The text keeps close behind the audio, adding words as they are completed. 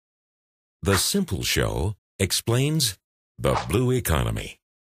The SimpleShow explains the blue economy.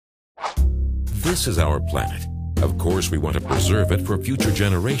 This is our planet. Of course, we want to preserve it for future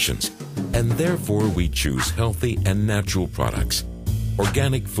generations, and therefore we choose healthy and natural products,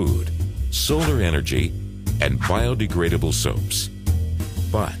 organic food, solar energy, and biodegradable soaps.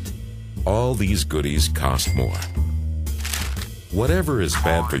 But all these goodies cost more. Whatever is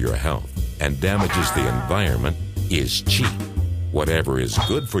bad for your health and damages the environment is cheap. Whatever is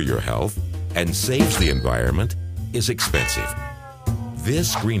good for your health and saves the environment is expensive.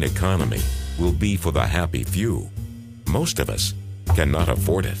 This green economy will be for the happy few. Most of us cannot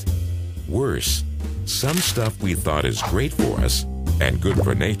afford it. Worse, some stuff we thought is great for us and good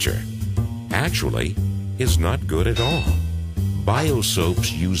for nature actually is not good at all.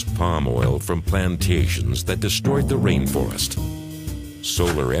 Biosoaps use palm oil from plantations that destroyed the rainforest.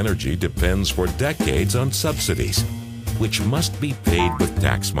 Solar energy depends for decades on subsidies, which must be paid with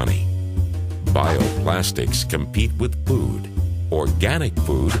tax money. Bioplastics compete with food. Organic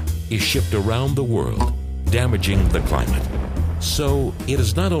food is shipped around the world, damaging the climate. So it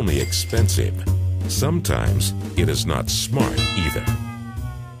is not only expensive, sometimes it is not smart either.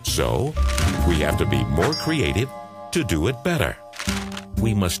 So we have to be more creative to do it better.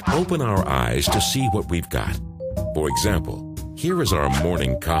 We must open our eyes to see what we've got. For example, here is our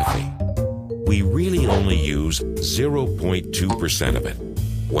morning coffee. We really only use 0.2% of it.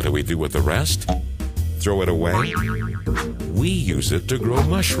 What do we do with the rest? Throw it away? We use it to grow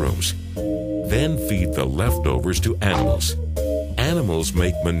mushrooms, then feed the leftovers to animals. Animals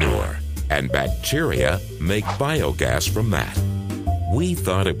make manure, and bacteria make biogas from that. We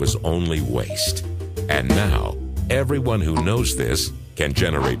thought it was only waste. And now, everyone who knows this can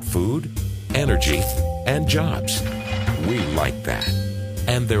generate food, energy, and jobs. We like that.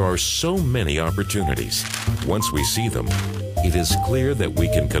 And there are so many opportunities. Once we see them, it is clear that we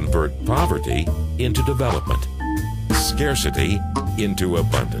can convert poverty into development, scarcity into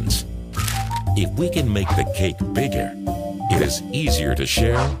abundance. If we can make the cake bigger, it is easier to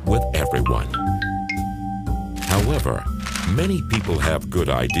share with everyone. However, many people have good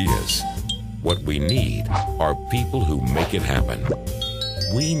ideas. What we need are people who make it happen.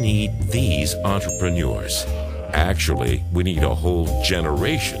 We need these entrepreneurs. Actually, we need a whole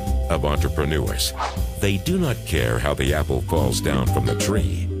generation of entrepreneurs. They do not care how the apple falls down from the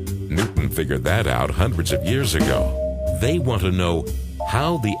tree. Newton figured that out hundreds of years ago. They want to know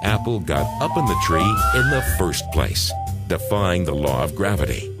how the apple got up in the tree in the first place, defying the law of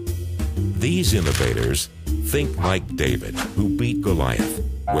gravity. These innovators think like David, who beat Goliath.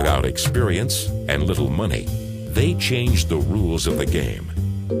 Without experience and little money, they change the rules of the game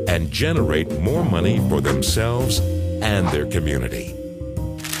and generate more money for themselves and their community.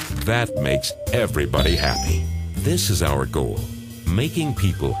 That makes everybody happy. This is our goal, making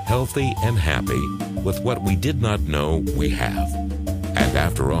people healthy and happy with what we did not know we have. And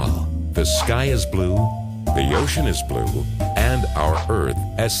after all, the sky is blue, the ocean is blue, and our Earth,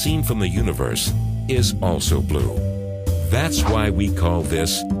 as seen from the universe, is also blue. That's why we call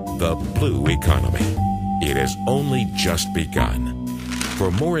this the blue economy. It has only just begun. For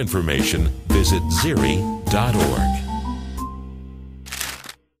more information, visit Zilā.org.